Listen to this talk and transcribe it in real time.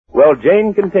Well,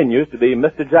 Jane continues to be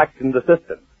Mr. Jackson's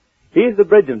assistant. He's the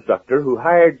bridge instructor who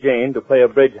hired Jane to play a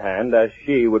bridge hand as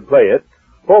she would play it,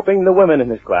 hoping the women in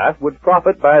his class would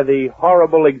profit by the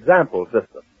horrible example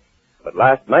system. But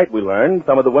last night we learned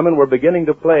some of the women were beginning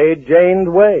to play Jane's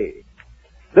way.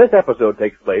 This episode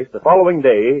takes place the following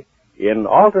day in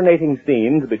alternating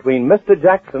scenes between Mr.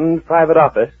 Jackson's private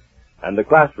office and the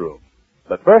classroom.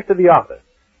 But first to the office.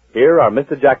 Here are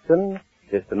Mr. Jackson,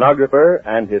 his stenographer,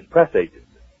 and his press agent.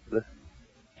 Listen.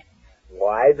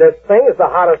 Why, this thing is the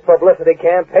hottest publicity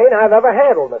campaign I've ever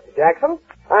handled, Mr. Jackson.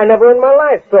 I never in my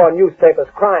life saw newspapers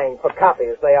crying for copy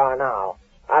as they are now.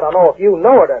 I don't know if you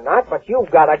know it or not, but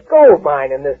you've got a gold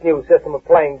mine in this new system of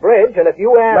playing bridge, and if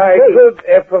you ask My me... good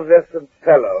effervescent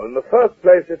fellow, in the first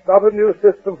place, it's not a new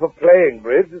system for playing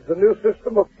bridge, it's a new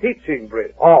system of teaching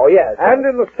bridge. Oh, yes. And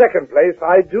in the second place,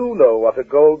 I do know what a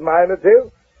gold mine it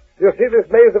is. You see this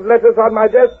maze of letters on my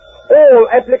desk? All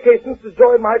applications to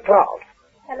join my class.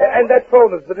 Hello? And that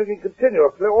phone has been ringing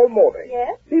continuously all morning.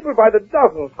 Yes? People by the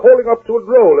dozens calling up to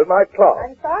enroll in my class.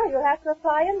 I'm sorry, you'll have to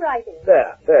apply in writing.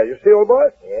 There, you see, old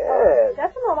boy? Yes.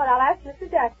 Just a moment, I'll ask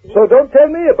Mr. Jackson. So don't tell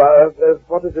me about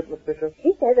what is it, Miss Fisher?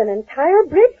 He says an entire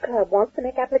bridge club wants to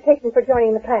make application for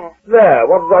joining the class. There,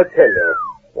 what did I tell you?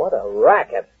 What a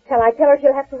racket. Shall I tell her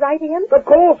she'll have to write in? Of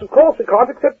course, we can't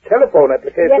accept telephone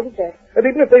applications. Yes, sir. And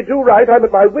even if they do write, I'm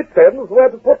at my wit's end as to where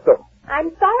to put them.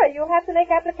 I'm sorry, you'll have to make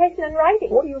application in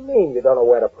writing. What do you mean you don't know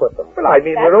where to put them? Well, I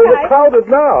mean, That's they're overcrowded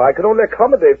now. I can only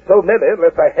accommodate so many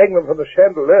unless I hang them from the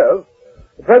chandeliers.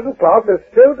 The present class is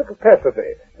still to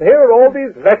capacity. And here are all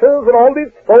these letters and all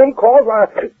these phone calls.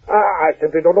 I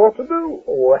simply don't know what to do.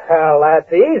 Well,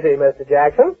 that's easy, Mr.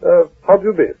 Jackson. How do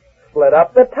you mean? Split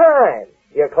up the time.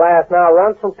 Your class now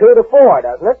runs from 2 to 4,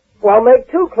 doesn't it? Well, make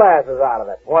 2 classes out of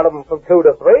it. One of them from 2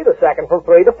 to 3, the second from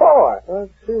 3 to 4. I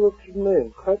see what you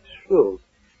mean. Quite shrewd.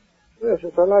 Yes,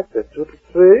 I like that. 2 to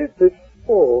 3, 3 to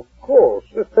 4, of course.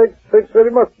 Yes, thanks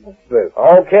very much, Mr.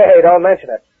 Okay, don't mention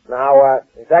it. Now,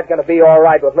 is that going to be all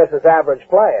right with Mrs. Average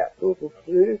Player? 2 to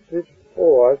 3, 3 to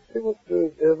 4. I see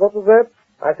what was that?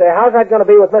 I say, how's that going to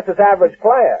be with Mrs. Average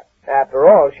Player? After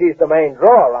all, she's the main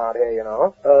draw around here, you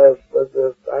know.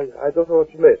 I don't know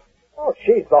what you mean. Oh,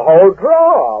 she's the whole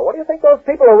draw. What do you think those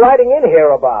people are writing in here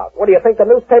about? What do you think the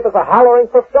newspapers are hollering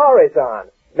for stories on?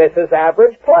 Mrs.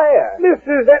 Average Player.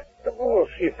 Oh,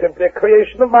 she's simply a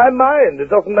creation of my mind. It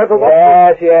doesn't matter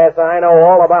what... Yes, I know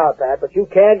all about that, but you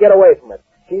can't get away from it.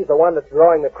 She's the one that's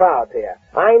drawing the crowds here.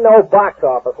 I know box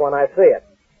office when I see it.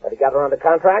 Have you got her under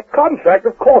contract? Contract?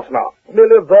 Of course not.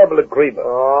 Merely a verbal agreement.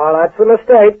 Oh, that's a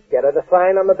mistake. Get her to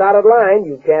sign on the dotted line.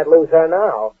 You can't lose her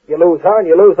now. You lose her and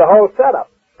you lose the whole setup.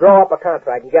 Draw up a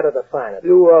contract and get her to sign it.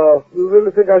 You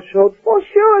really think I should? Well,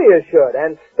 sure you should.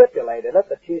 And stipulate in it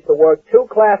that she's to work 2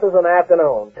 classes an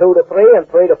afternoon, 2 to 3 and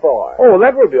 3 to 4. Oh,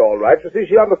 that will be all right. You see,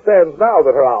 she understands now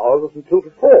that her hours are from 2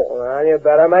 to 4. Well, you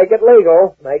better make it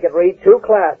legal. Make it read 2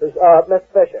 classes. Miss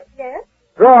Fisher. Yes?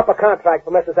 Draw up a contract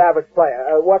for Mrs. Average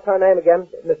Player. What's her name again?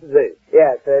 Mrs. Ace.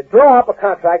 Yes, draw up a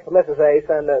contract for Mrs. Ace,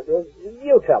 and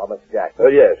you tell her, Mr.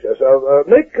 Jackson. Yes.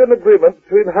 Make an agreement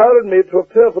between her and me to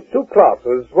appear for 2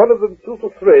 classes, one of them 2 to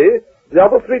 3, the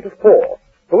other 3 to 4,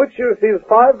 for which she receives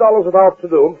 $5 an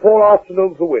afternoon, 4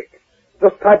 afternoons a week.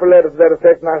 Just type a letter to that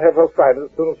effect, and I'll have her sign it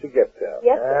as soon as she gets here.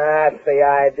 Yes, sir. That's the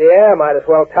idea. Might as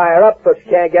well tie her up so she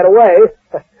can't get away.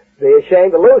 Be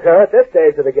ashamed to lose her at this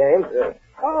stage of the game.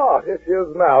 Ah, here she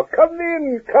is now. Come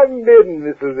in,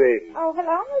 Mrs. Ace. Oh,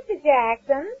 hello, Mr.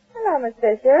 Jackson. Hello, Miss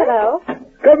Fisher. Hello.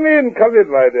 Come in,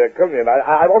 my dear, come in.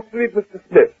 I want to meet Mr.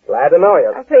 Smith. Glad to know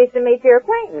you. I'm pleased to meet your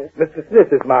acquaintance. Mr. Smith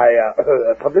is my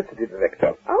publicity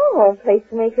director. Oh, pleased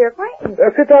to meet your acquaintance.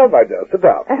 Sit down, my dear, sit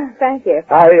down. Thank you.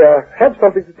 I have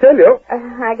something to tell you.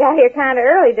 I got here kind of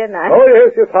early, didn't I? Oh,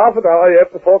 yes, half an hour, yes,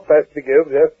 before class begins,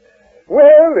 yes.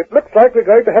 Well, it looks like we're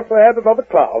going to have to add another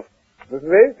class. Mrs.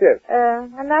 Ace, yes.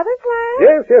 Another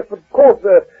class? Yes, but of course,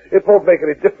 it won't make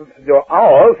any difference in your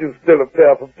hours. You still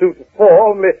appear from 2 to 4,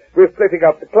 only we're splitting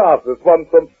up the classes, one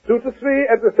from 2 to 3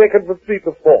 and the second from 3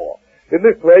 to 4. In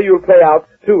this way, you'll play out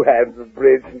 2 hands of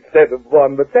bridge instead of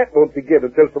 1, but that won't begin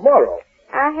until tomorrow.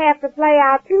 I have to play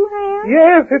out 2 hands?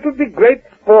 Yes, it'll be great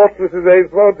sport, Mrs.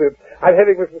 Ace, won't it? I'm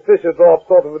having Mr. Fisher draw up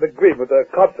sort of an agreement, a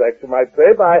contract, you might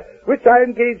say, by which I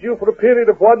engage you for a period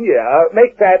of 1 year.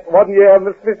 Make that 1 year,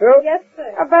 Miss Fisher. Yes,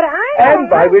 sir. But I And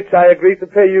by which I agree to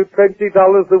pay you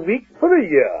 $20 a week for a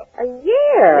year. A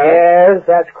year? Yes,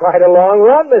 that's quite a long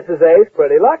run, Mrs. Ace.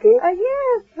 Pretty lucky.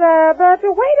 Yes, but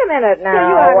wait a minute now. Here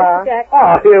you are, Mr.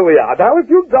 Jackson. Here we are. Now, if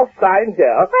you just sign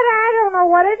here. But I don't know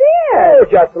what it is. Oh,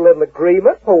 just a little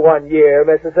agreement for 1 year,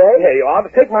 Mrs. Ace. Here you are.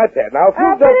 Take my pen. Now, if you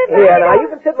but just... it- Here, now, you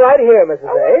can sit right here, Mrs.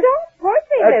 Oh, Ace. don't push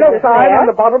me. Mr. Just sign on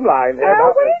Smith. the bottom line here. Oh,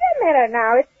 Now, wait a minute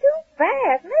now. It's too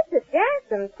fast. Mr.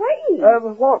 Jackson, please.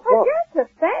 what? Oh, just a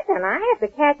second. I have to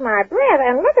catch my breath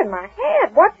and look at my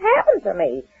head. What's happened to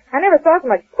me? I never saw so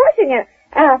much pushing it.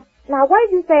 Now, what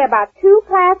did you say about 2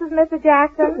 classes, Mr.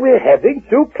 Jackson? We're having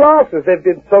 2 classes. There have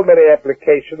been so many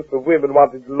applications for women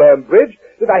wanting to learn bridge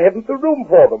that I haven't the room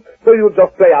for them. So you'll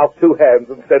just play out 2 hands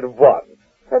instead of 1.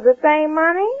 For the same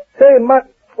money? Same much.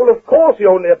 Well, of course, you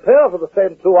only appear for the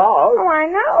same 2 hours. Oh, I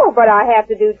know, but I have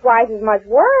to do twice as much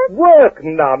work. Work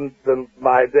nonsense,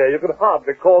 my dear. You can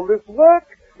hardly call this work.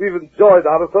 We've enjoyed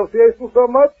our association so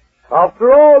much.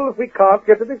 After all, if we can't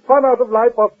get any fun out of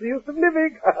life, what's the use of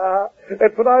living?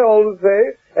 That's what I always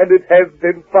say. And it has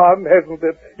been fun, hasn't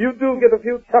it? You do get a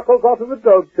few chuckles out of it,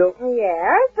 don't you?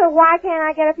 Yeah, so why can't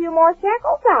I get a few more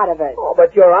shekels out of it? Oh,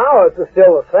 but your hours are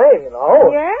still the same, you know.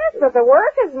 Yes, but the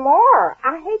work is more.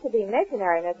 I hate to be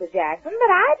missionary, Mr. Jackson, but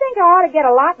I think I ought to get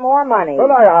a lot more money.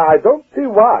 Well, I don't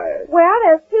see why. Well,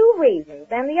 there's 2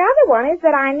 reasons, and the other one is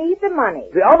that I need the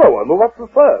money. The other one, well, what's the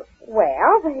first?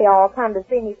 Well, they all come to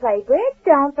see me play bridge,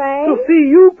 don't they? To see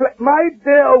you play. My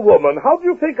dear woman, how do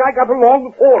you think I got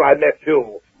along before I met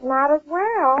you? Not as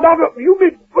well. No, you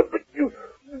mean, but you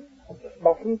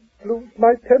mustn't lose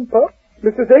my temper.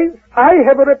 Mrs. Ace, I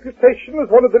have a reputation as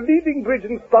one of the leading bridge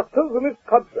instructors in this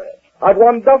country. I've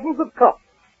won dozens of cups.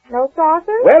 No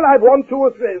saucers? Well, I've won 2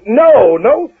 or 3. No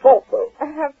saucers.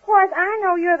 Of course, I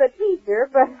know you're the teacher,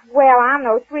 but, well, I'm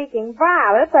no shrieking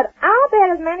violet, but I'll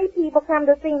bet as many people come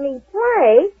to see me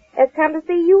play as come to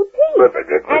see you teach.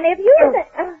 And if you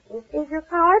is your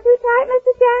collar too tight,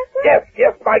 Mr. Jackson?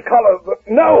 Yes, my collar.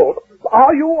 No.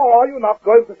 Are you or are you not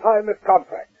going to sign this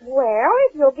contract? Well,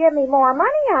 if you'll give me more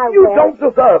money, I will. You don't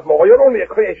deserve more. You're only a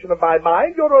creation of my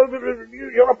mind.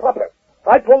 You're a puppet.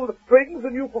 I pull the strings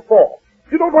and you perform.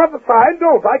 If you don't want to sign,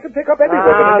 don't. I can pick up any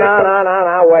woman.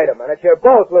 No, wait a minute. You're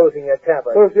both losing your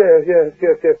temper. Oh,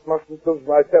 yes. Mustn't lose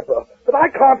my temper. But I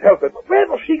can't help it. Where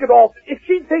will she get off? If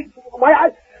she thinks,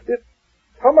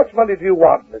 how much money do you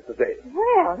want, Mrs. Davis?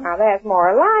 Well, now that's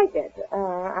more like it.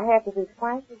 I have to do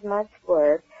twice as much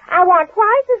work. I want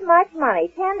twice as much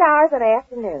money, $10 an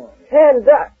afternoon. $10?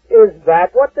 Is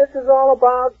that what this is all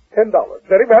about? $10.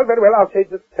 Very well. I'll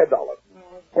change it to $10.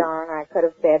 Darn, I could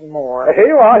have said more. Here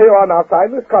you are. Now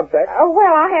sign this contract. Oh,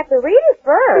 well, I have to read it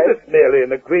first. It's merely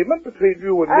an agreement between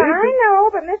you and me. I know,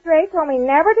 but Miss Ray told me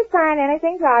never to sign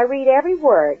anything till I read every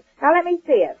word. Now, let me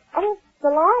see it. Oh, it's a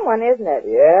long one, isn't it?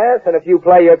 Yes, and if you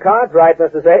play your cards right,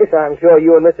 Mrs. Ace, I'm sure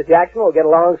you and Mr. Jackson will get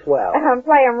along swell.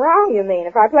 Play 'em wrong, you mean.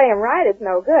 If I play 'em right, it's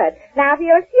no good. Now, if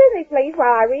you'll excuse me, please,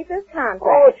 while I read this contract.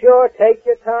 Oh, sure. Take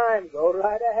your time. Go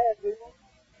right ahead, people.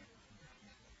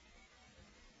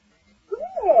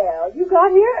 Well, you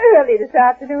got here early this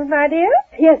afternoon, my dear.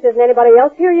 Yes, isn't anybody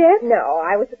else here yet? No,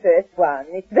 I was the first one.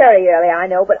 It's very early, I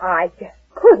know, but I just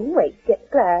couldn't wait to get to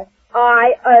class.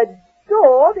 I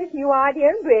adore this new idea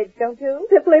in bridge, don't you?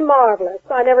 Simply marvelous.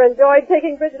 I never enjoyed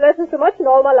taking bridge lessons so much in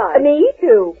all my life. Me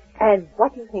too. And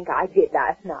what do you think I did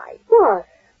last night? What?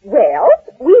 Well,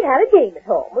 we had a game at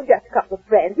home with just a couple of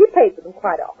friends. We played with them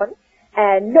quite often.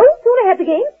 And no sooner had the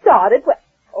game started,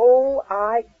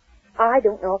 I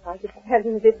don't know if I should tell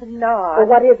you this or not. Well,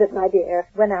 what is it, my dear?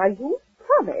 Well, now, you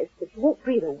promised that you won't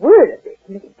breathe a word of this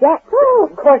to Mrs. Jackson. Oh,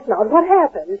 of course not. What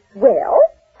happened? Well,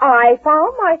 I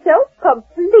found myself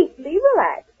completely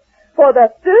relaxed. For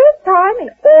the first time in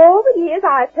all the years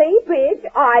I played bridge,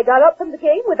 I got up from the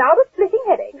game without a splitting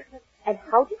headache. And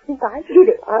how do you think I did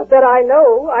it? I bet I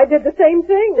know. I did the same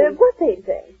thing. What same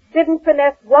thing? Didn't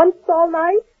finesse once all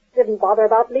night. Didn't bother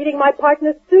about leading my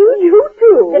partner, Sue. You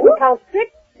too. Didn't count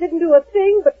tricks. Didn't do a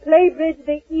thing but play bridge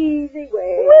the easy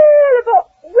way.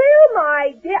 Well,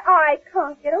 my dear, I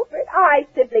can't get over it. I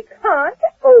simply can't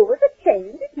get over the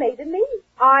change it made in me.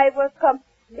 I was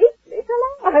completely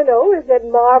delighted. I know, isn't it The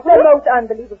marvelous? most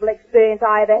unbelievable experience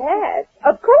I ever had.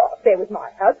 Of course, there was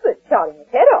my husband shouting his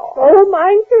head off. Oh,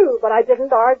 mine too, but I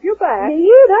didn't argue back. Me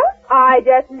either. I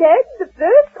just led the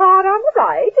first card on the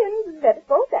right and let it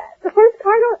go at that. The first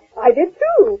card I did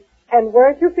too. And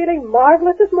weren't you feeling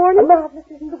marvelous this morning? Marvelous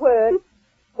isn't the word.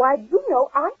 Why, you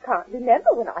know, I can't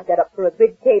remember when I got up for a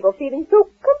big table feeling so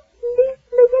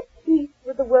completely at peace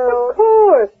with the world. Of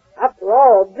course. After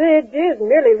all, bridge is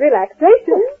merely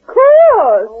relaxation. Of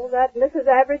course. Oh, that Mrs.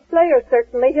 Average Player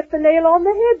certainly hit the nail on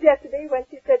the head yesterday when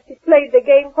she said she played the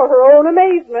game for her own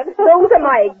amazement. Those are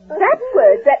my exact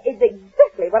words. That is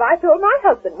exactly what I told my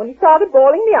husband when he started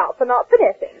bawling me out for not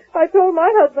finessing. I told my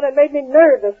husband it made me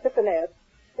nervous to finesse.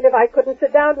 And if I couldn't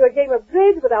sit down to a game of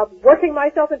bridge without working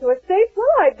myself into a state, well,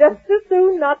 I'd just as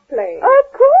soon not play. Of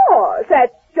course.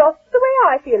 That's just the way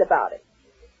I feel about it.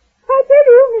 I tell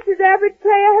you, Mrs. Average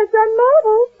Player has done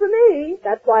marvels for me.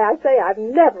 That's why I say I've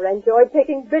never enjoyed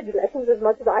taking bridge lessons as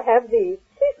much as I have these.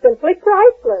 She's simply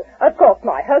priceless. Of course,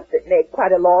 my husband made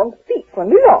quite a long speech when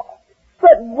we lost.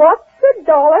 But what's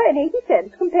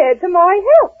 $1.80 compared to my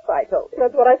health, I told him.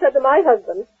 That's what I said to my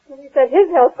husband. He said his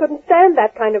health couldn't stand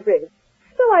that kind of bridge.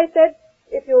 So I said,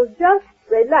 if you'll just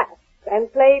relax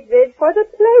and play bridge for the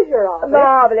pleasure of it.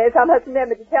 Marvelous. I must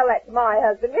remember to tell that to my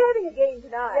husband. We're having a game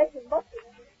tonight.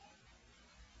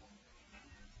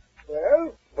 Yes,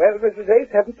 Well, Mrs.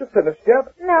 Ace, haven't you finished yet?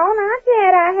 No, not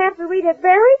yet. I have to read it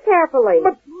very carefully.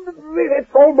 But really,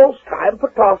 it's almost time for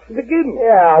class to begin.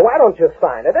 Yeah, why don't you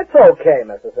sign it? It's okay,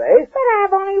 Mrs. Ace. But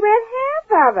I've only read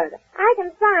half of it. I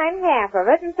can sign half of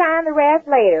it and sign the rest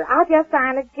later. I'll just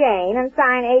sign it Jane and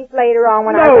sign Ace later on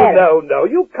when I get it. No,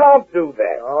 you can't do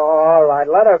that. All right,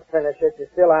 let her finish it. You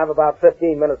still have about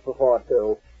 15 minutes before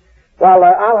 2. Well,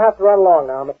 I'll have to run along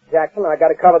now, Mr. Jackson. I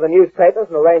got to cover the newspapers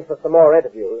and arrange for some more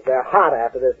interviews. They're hot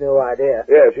after this new idea.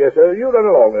 Yes, you run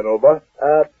along then, old boy.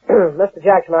 Mr.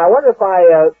 Jackson, I wonder if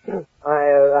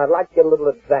I'd like to get a little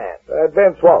advance.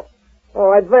 Advance what?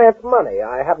 Oh, advance money.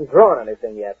 I haven't drawn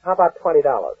anything yet. How about $20?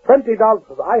 $20?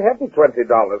 I haven't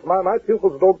 $20. My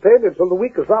pupils don't pay me until the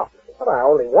week is up. But I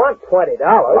only want $20.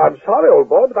 I'm sorry, old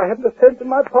boy, but I haven't a cent in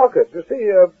my pocket. You see,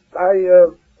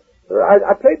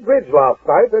 I played bridge last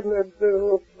night, and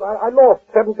I lost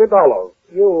 $70.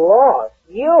 You lost?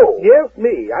 You? Yes,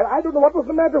 me. I don't know what was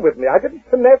the matter with me. I didn't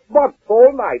finesse once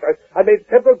all night. I made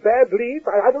several bad leads.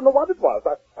 I don't know what it was.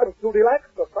 I was too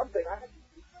relaxed or something.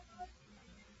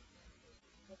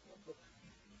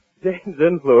 Jane's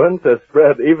influence has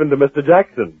spread even to Mr.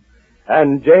 Jackson,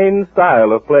 and Jane's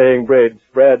style of playing bridge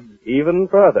spreads even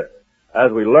further,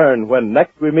 as we learn when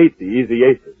next we meet the Easy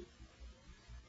Aces.